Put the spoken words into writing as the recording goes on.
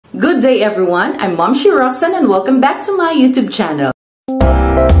Good day everyone, I'm Mom Roxanne and welcome back to my YouTube channel.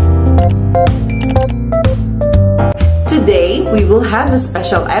 Today, we will have a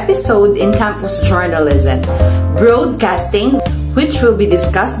special episode in campus journalism, broadcasting, which will be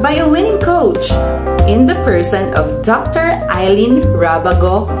discussed by a winning coach in the person of Dr. Aileen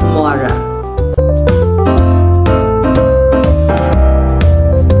Mora.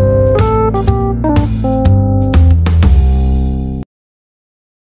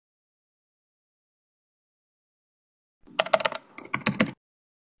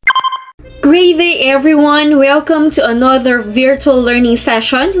 Great day everyone! Welcome to another virtual learning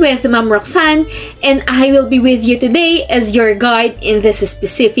session with Ma'am Roxanne, and I will be with you today as your guide in this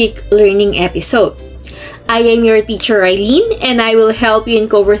specific learning episode. I am your teacher Aileen, and I will help you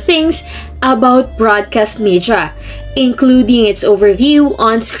uncover things about broadcast media, including its overview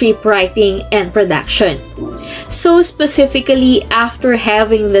on script writing and production. So specifically, after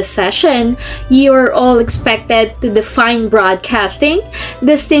having this session, you are all expected to define broadcasting,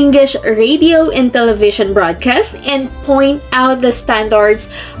 distinguish radio and television broadcast, and point out the standards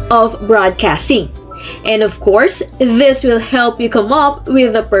of broadcasting. And of course, this will help you come up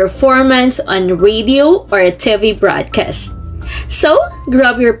with a performance on radio or a TV broadcast. So,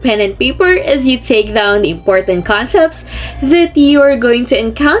 grab your pen and paper as you take down the important concepts that you are going to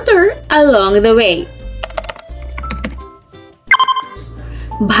encounter along the way.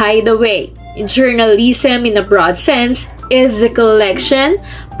 By the way, journalism in a broad sense is the collection,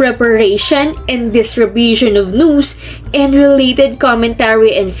 preparation, and distribution of news and related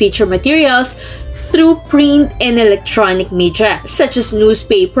commentary and feature materials through print and electronic media such as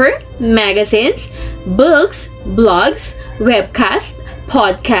newspaper, magazines, books, blogs, webcasts,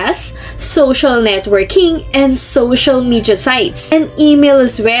 podcasts, social networking, and social media sites, and email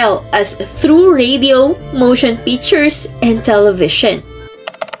as well as through radio, motion pictures, and television.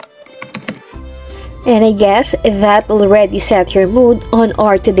 And I guess that already set your mood on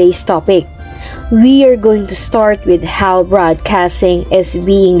our today's topic. We are going to start with how broadcasting is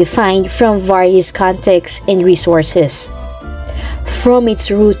being defined from various contexts and resources. From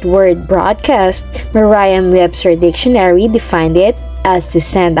its root word broadcast, Merriam-Webster Dictionary defined it as to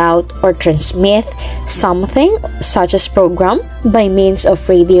send out or transmit something such as program by means of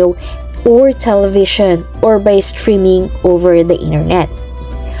radio or television or by streaming over the internet.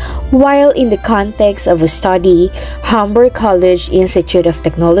 While in the context of a study, Hamburg College Institute of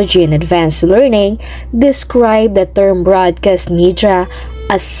Technology and Advanced Learning described the term broadcast media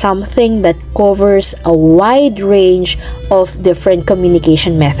as something that covers a wide range of different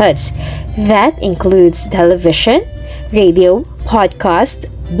communication methods. That includes television, radio, podcast,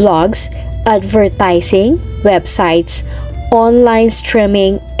 blogs, advertising, websites, online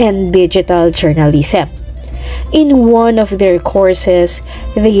streaming, and digital journalism. In one of their courses,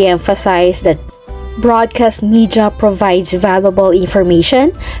 they emphasize that broadcast media provides valuable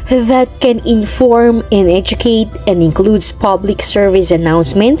information that can inform and educate and includes public service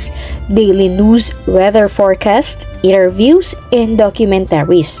announcements, daily news, weather forecasts, interviews, and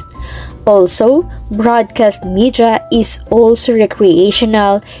documentaries. Also, broadcast media is also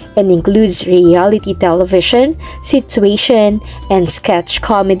recreational and includes reality television, situation and sketch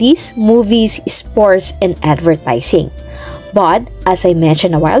comedies, movies, sports, and advertising. But, as I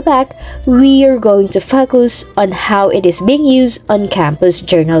mentioned a while back, we are going to focus on how it is being used on campus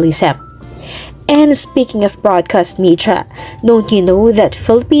journalism. And speaking of broadcast media, don't you know that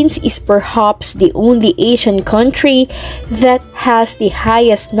Philippines is perhaps the only Asian country that has the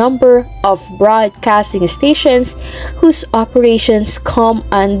highest number of broadcasting stations whose operations come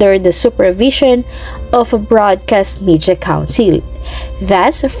under the supervision of a broadcast media council?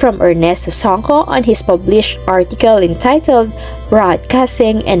 That's from Ernesto Sonko on his published article entitled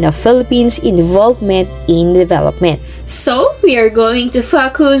Broadcasting and the Philippines' Involvement in Development. So, we are going to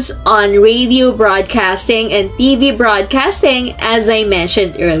focus on radio broadcasting and TV broadcasting as I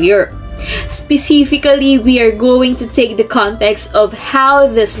mentioned earlier. Specifically, we are going to take the context of how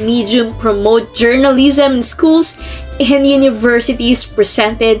this medium promote journalism in schools and universities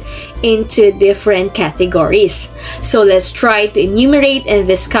presented into different categories. So let's try to enumerate and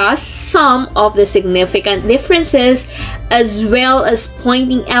discuss some of the significant differences as well as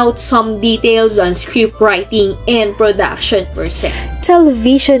pointing out some details on script writing and production per se.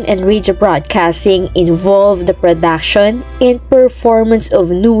 Television and radio broadcasting involve the production and performance of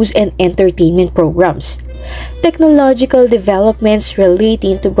news and entertainment programs. Technological developments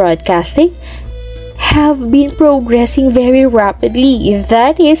relating to broadcasting have been progressing very rapidly.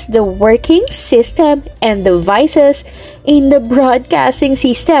 That is, the working system and devices in the broadcasting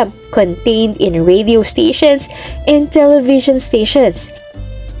system contained in radio stations and television stations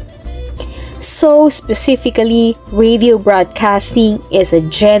So specifically, radio broadcasting is a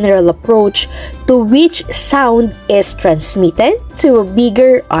general approach to which sound is transmitted to a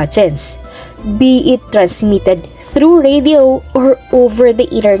bigger audience, be it transmitted through radio or over the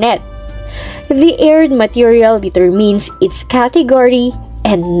internet. The aired material determines its category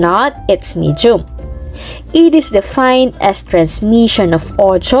and not its medium. It is defined as transmission of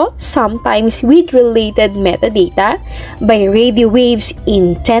audio, sometimes with related metadata, by radio waves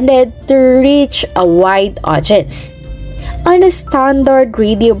intended to reach a wide audience. On a standard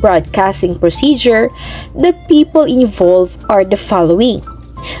radio broadcasting procedure, the people involved are the following.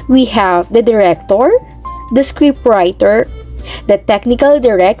 We have the director, the scriptwriter, the technical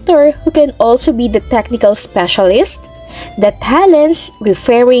director, who can also be the technical specialist, the talents,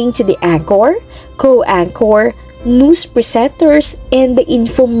 referring to the anchor, co-anchor, news presenters, and the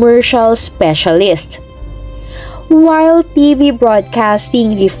infomercial specialist. While TV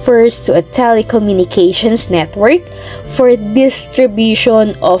broadcasting refers to a telecommunications network for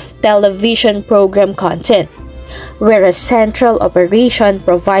distribution of television program content, where a central operation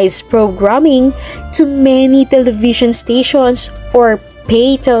provides programming to many television stations or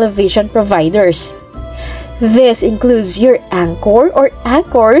pay television providers. This includes your anchor or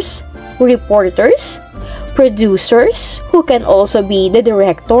anchors, reporters, producers, who can also be the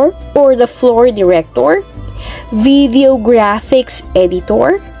director or the floor director, video graphics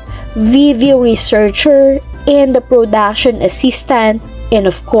editor, video researcher, and the production assistant, and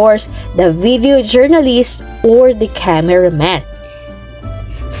of course, the video journalist or the cameraman.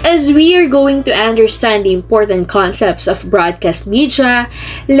 As we are going to understand the important concepts of broadcast media,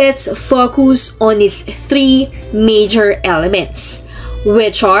 let's focus on its three major elements,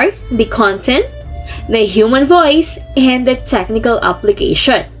 which are the content, the human voice, and the technical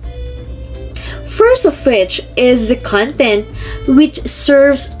application. First of which is the content, which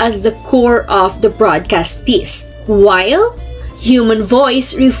serves as the core of the broadcast piece, while human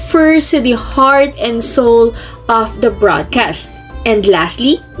voice refers to the heart and soul of the broadcast. And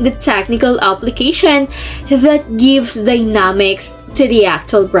lastly, the technical application that gives dynamics to the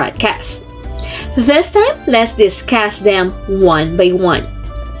actual broadcast. This time, let's discuss them one by one.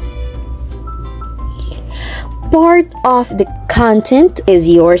 Part of the content is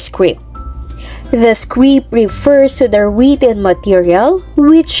your script. The script refers to the written material,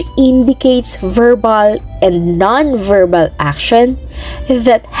 which indicates verbal and non-verbal action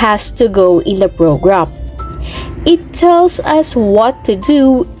that has to go in the program. It tells us what to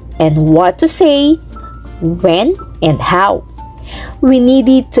do and what to say, when and how. We need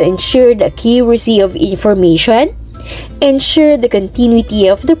it to ensure the accuracy of information, ensure the continuity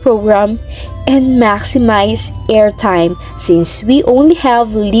of the program, and maximize airtime since we only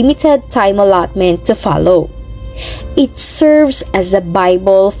have limited time allotment to follow. It serves as a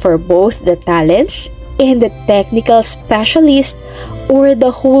Bible for both the talents and the technical specialist or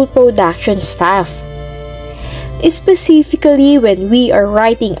the whole production staff. Specifically, when we are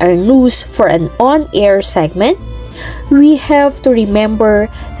writing our news for an on-air segment, we have to remember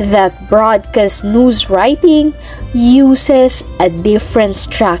that broadcast news writing uses a different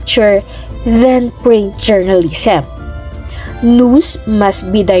structure than print journalism. News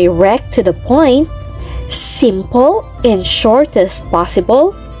must be direct to the point, simple and short as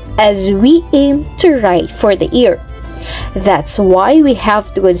possible, as we aim to write for the ear. That's why we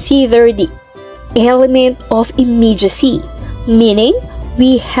have to consider the element of immediacy, meaning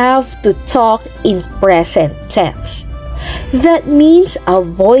we have to talk in present tense. That means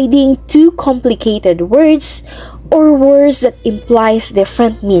avoiding too complicated words or words that implies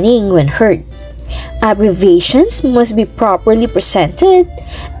different meaning when heard. Abbreviations must be properly presented,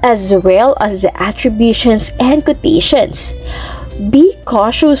 as well as the attributions and quotations. Be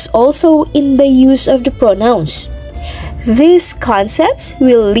cautious also in the use of the pronouns. These concepts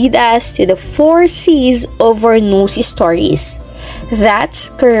will lead us to the 4 C's of our news stories. That's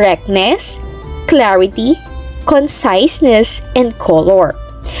correctness, clarity, conciseness, and color.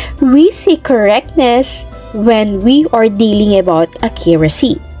 We say correctness when we are dealing about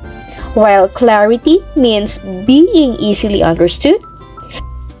accuracy, while clarity means being easily understood.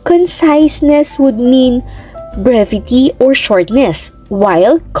 Conciseness would mean brevity or shortness,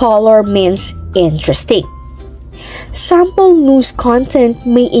 while color means interesting. Sample news content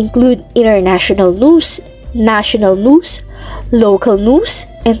may include international news, national news, local news,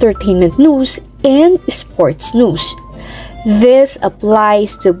 entertainment news, and sports news. This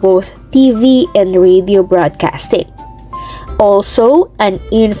applies to both TV and radio broadcasting. Also, an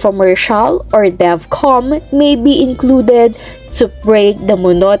infomercial or DevCom may be included to break the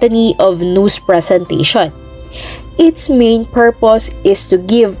monotony of news presentation. Its main purpose is to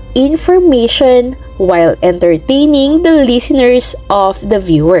give information while entertaining the listeners of the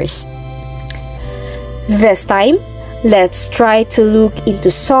viewers. This time, let's try to look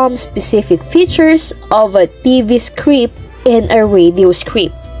into some specific features of a TV script and a radio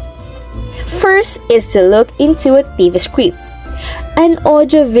script. First is to look into a TV script. An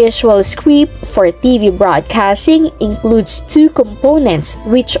audiovisual script for TV broadcasting includes two components,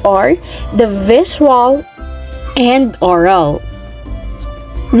 which are the visual and oral.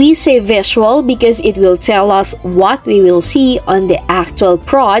 We say visual because it will tell us what we will see on the actual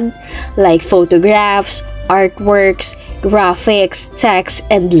prod, like photographs, artworks, graphics, text,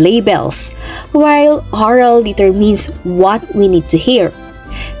 and labels, while oral determines what we need to hear.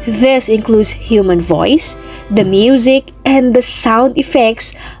 This includes human voice, the music, and the sound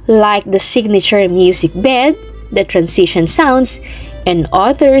effects like the signature music bed, the transition sounds, and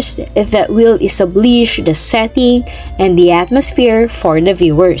others that will establish the setting and the atmosphere for the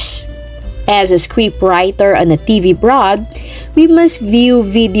viewers. As a script writer on a TV broad, we must view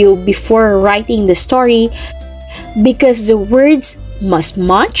video before writing the story because the words must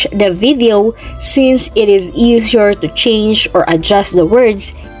match the video since it is easier to change or adjust the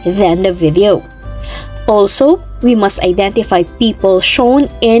words than the video. Also, we must identify people shown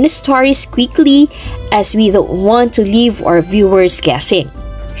in stories quickly as we don't want to leave our viewers guessing.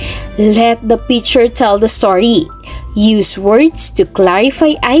 Let the picture tell the story. Use words to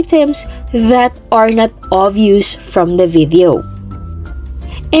clarify items that are not obvious from the video.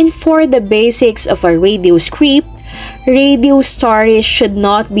 And for the basics of a radio script, radio stories should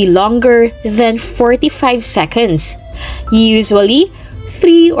not be longer than 45 seconds. Usually,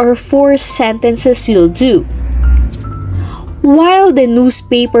 3 or 4 sentences will do. While the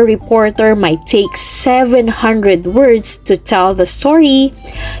newspaper reporter might take 700 words to tell the story,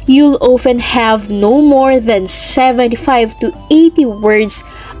 you'll often have no more than 75 to 80 words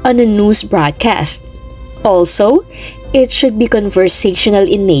on a news broadcast. Also, it should be conversational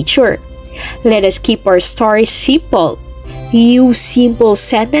in nature. Let us keep our stories simple. Use simple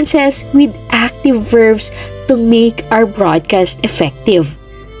sentences with active verbs to make our broadcast effective.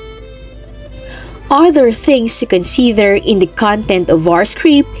 Other things to consider in the content of our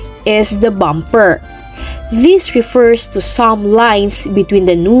script is the bumper. This refers to some lines between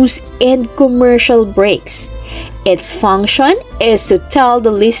the news and commercial breaks. Its function is to tell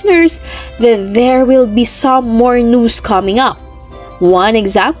the listeners that there will be some more news coming up. One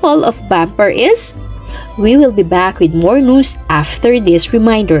example of bumper is, "We will be back with more news after these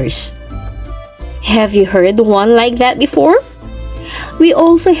reminders." Have you heard one like that before? We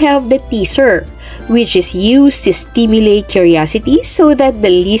also have the teaser, which is used to stimulate curiosity so that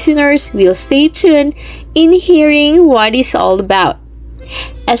the listeners will stay tuned in hearing what it's all about.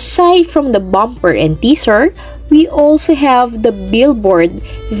 Aside from the bumper and teaser, we also have the billboard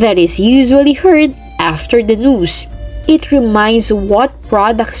that is usually heard after the news. It reminds what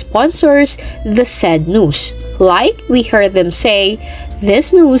product sponsors the said news. Like we heard them say,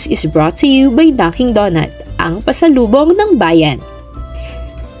 "This news is brought to you by Dunkin' Donut, ang pasalubong ng bayan."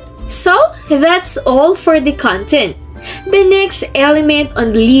 So, that's all for the content. The next element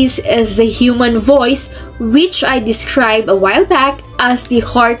on the list is the human voice, which I described a while back as the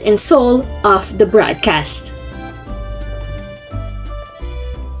heart and soul of the broadcast.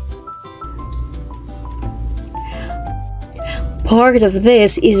 Part of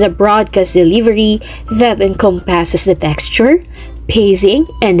this is a broadcast delivery that encompasses the texture, pacing,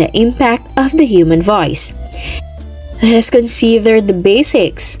 and the impact of the human voice. Let us consider the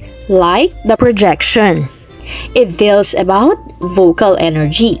basics, like the projection. It deals about vocal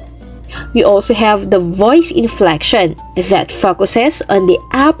energy. We also have the voice inflection that focuses on the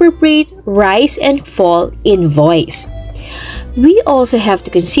appropriate rise and fall in voice. We also have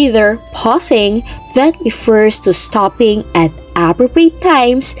to consider pausing that refers to stopping at appropriate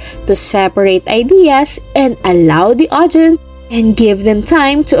times to separate ideas and allow the audience and give them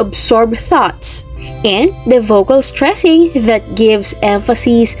time to absorb thoughts. And the vocal stressing that gives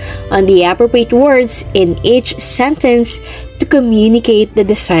emphasis on the appropriate words in each sentence to communicate the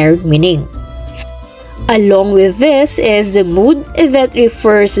desired meaning. Along with this is the mood that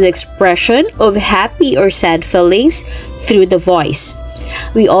refers to the expression of happy or sad feelings through the voice.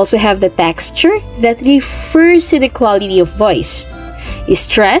 We also have the texture that refers to the quality of voice.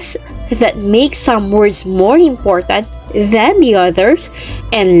 Stress that makes some words more important than the others.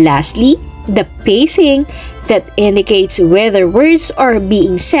 And lastly, the pacing that indicates whether words are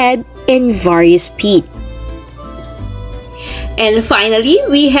being said in various speed. And finally,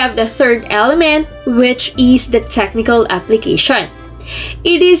 we have the third element, which is the technical application.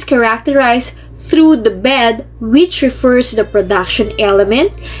 It is characterized through the bed, which refers to the production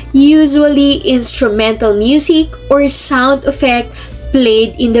element, usually instrumental music or sound effect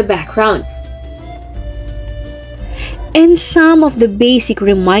played in the background. And some of the basic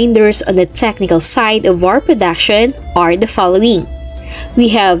reminders on the technical side of our production are the following. We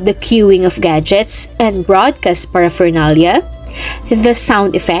have the queuing of gadgets and broadcast paraphernalia, the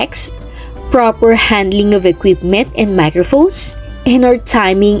sound effects, proper handling of equipment and microphones, and our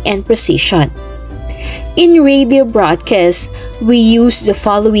timing and precision. In radio broadcasts, we use the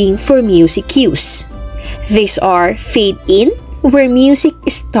following for music cues. These are fade in, where music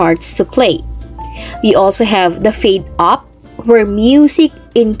starts to play. We also have the fade up, where music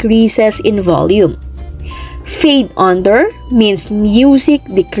increases in volume. Fade under means music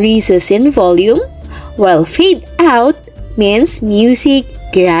decreases in volume, while fade out means music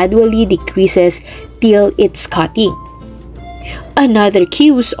gradually decreases till it's cutting. Another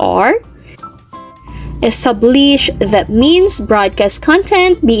cues are establish, that means broadcast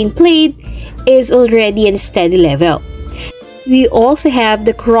content being played is already in steady level. We also have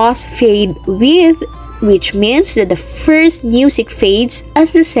the crossfade with, which means that the first music fades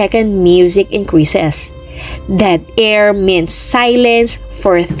as the second music increases. Dead air means silence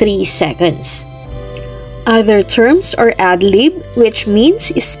for 3 seconds. Other terms are ad-lib, which means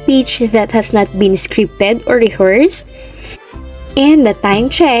speech that has not been scripted or rehearsed. And the time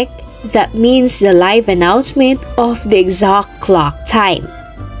check, that means the live announcement of the exact clock time.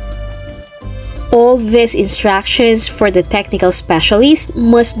 All these instructions for the technical specialist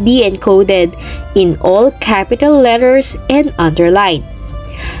must be encoded in all capital letters and underlined.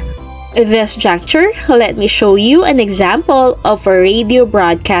 At this juncture, let me show you an example of a radio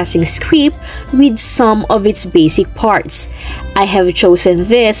broadcasting script with some of its basic parts. I have chosen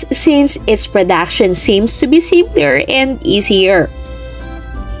this since its production seems to be simpler and easier.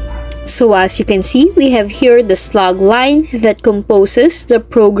 So as you can see, we have here the slug line that composes the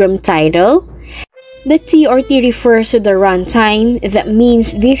program title. The T or T refers to the runtime. That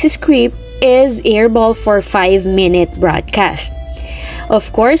means this script is airball for 5-minute broadcast.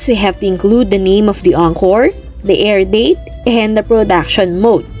 Of course, we have to include the name of the anchor, the air date, and the production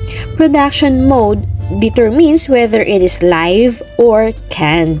mode. Production mode determines whether it is live or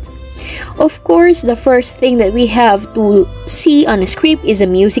canned. Of course, the first thing that we have to see on a script is a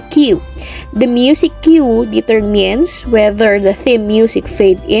music cue. The music cue determines whether the theme music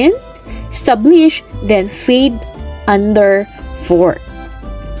fade in, establish, then fade under 4,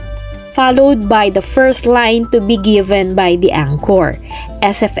 followed by the first line to be given by the anchor.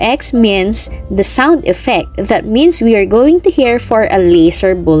 SFX means the sound effect. That means we are going to hear for a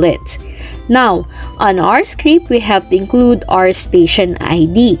laser bullet. Now, on our script, we have to include our station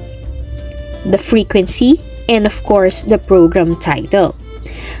ID, the frequency, and of course, the program title.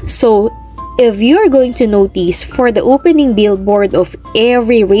 So, if you are going to notice, for the opening billboard of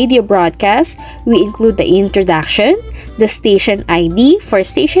every radio broadcast, we include the introduction, the station ID. For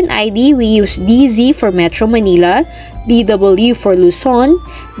station ID, we use DZ for Metro Manila, DW for Luzon,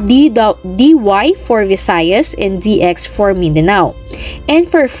 DY for Visayas, and DX for Mindanao. And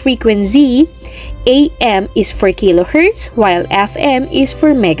for frequency, AM is for kilohertz, while FM is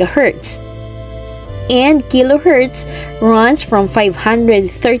for megahertz. And kilohertz runs from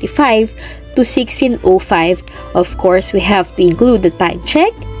 535 to 1605. Of course, we have to include the time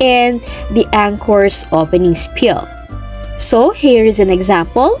check and the anchor's opening spiel. So here is an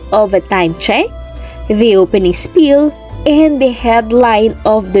example of a time check, the opening spiel, and the headline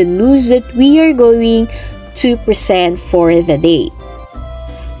of the news that we are going to present for the day.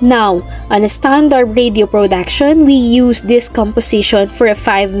 Now, on a standard radio production, we use this composition for a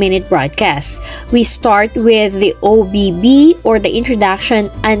 5-minute broadcast. We start with the OBB or the introduction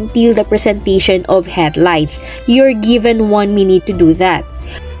until the presentation of headlines. You're given 1 minute to do that.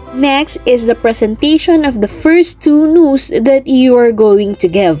 Next is the presentation of the first 2 news that you are going to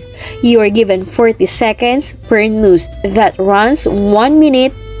give. You are given 40 seconds per news that runs 1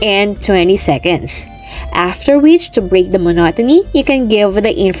 minute and 20 seconds. After which, to break the monotony, you can give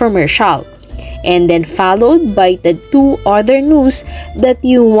the infomercial, and then followed by the 2 other news that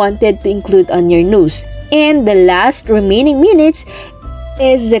you wanted to include on your news. And the last remaining minutes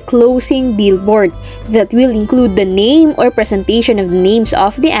is the closing billboard that will include the name or presentation of the names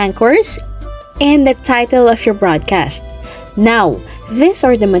of the anchors and the title of your broadcast. Now, these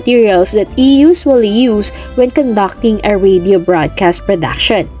are the materials that you usually use when conducting a radio broadcast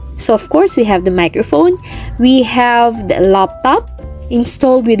production. So of course, we have the microphone, we have the laptop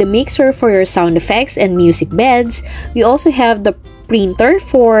installed with a mixer for your sound effects and music beds. We also have the printer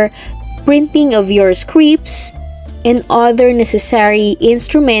for printing of your scripts, and other necessary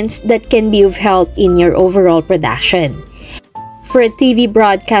instruments that can be of help in your overall production. For a TV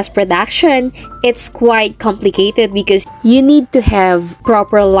broadcast production, it's quite complicated because you need to have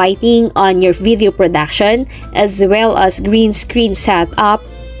proper lighting on your video production, as well as green screen setup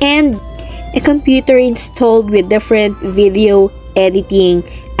and a computer installed with different video editing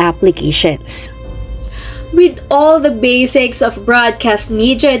applications. With all the basics of broadcast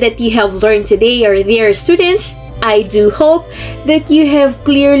media that you have learned today, our dear students, I do hope that you have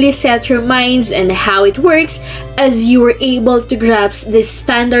clearly set your minds on how it works as you were able to grasp the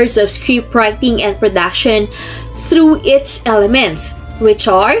standards of script writing and production through its elements, which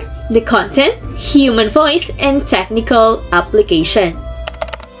are the content, human voice, and technical application.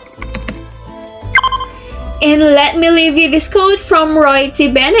 And let me leave you this quote from Roy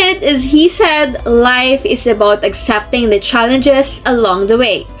T. Bennett, as he said, "Life is about accepting the challenges along the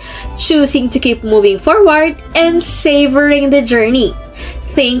way, choosing to keep moving forward, and savoring the journey."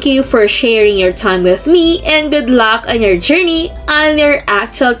 Thank you for sharing your time with me, and good luck on your journey on your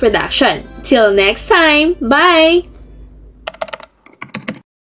actual production. Till next time, bye!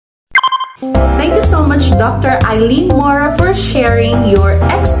 Thank you so much, Dr. Aileen Mora, for sharing your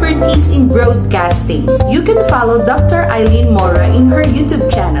expertise in broadcasting. You can follow Dr. Aileen Mora in her YouTube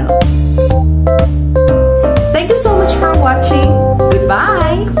channel.